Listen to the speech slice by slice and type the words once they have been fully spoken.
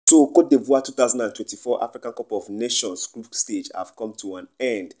So, Cote d'Ivoire 2024 African Cup of Nations group stage have come to an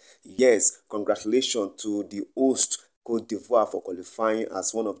end. Yes, congratulations to the host Cote d'Ivoire for qualifying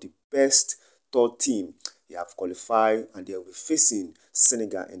as one of the best third team. They have qualified and they will be facing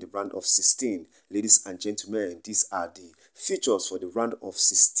Senegal in the round of 16. Ladies and gentlemen, these are the features for the round of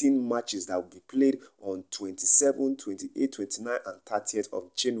 16 matches that will be played on 27, 28, 29 and 30th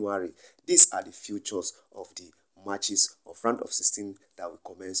of January. These are the features of the matches of round of 16 that will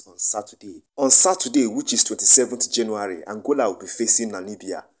commence on Saturday. On Saturday, which is 27th January, Angola will be facing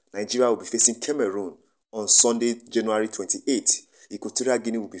Namibia. Nigeria will be facing Cameroon. On Sunday, January 28th, Equatorial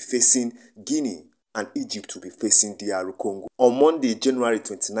Guinea will be facing Guinea and Egypt will be facing DR Congo. On Monday, January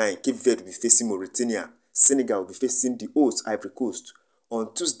 29th, Cape Verde will be facing Mauritania. Senegal will be facing the host Ivory Coast.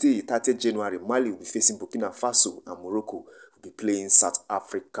 On Tuesday, 30th January, Mali will be facing Burkina Faso and Morocco will be playing South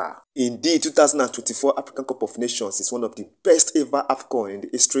Africa. Indeed, 2024 African Cup of Nations is one of the best ever Afcon in the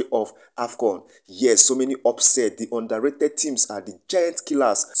history of Afcon. Yes, so many upset. The underrated teams are the giant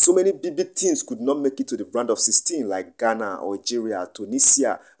killers. So many big teams could not make it to the round of 16 like Ghana, Algeria,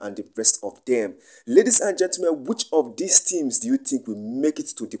 Tunisia and the rest of them. Ladies and gentlemen, which of these teams do you think will make it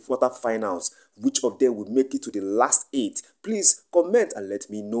to the quarterfinals? Which of them will make it to the last 8? Please comment and let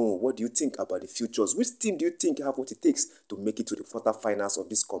me know. What do you think about the futures? Which team do you think have what it takes to make it to the quarterfinals of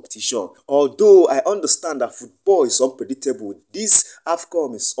this competition? Although I understand that football is unpredictable, this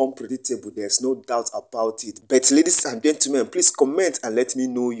Afcon is unpredictable. There's no doubt about it. But ladies and gentlemen, please comment and let me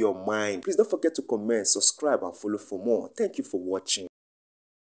know your mind. Please don't forget to comment, subscribe and follow for more. Thank you for watching.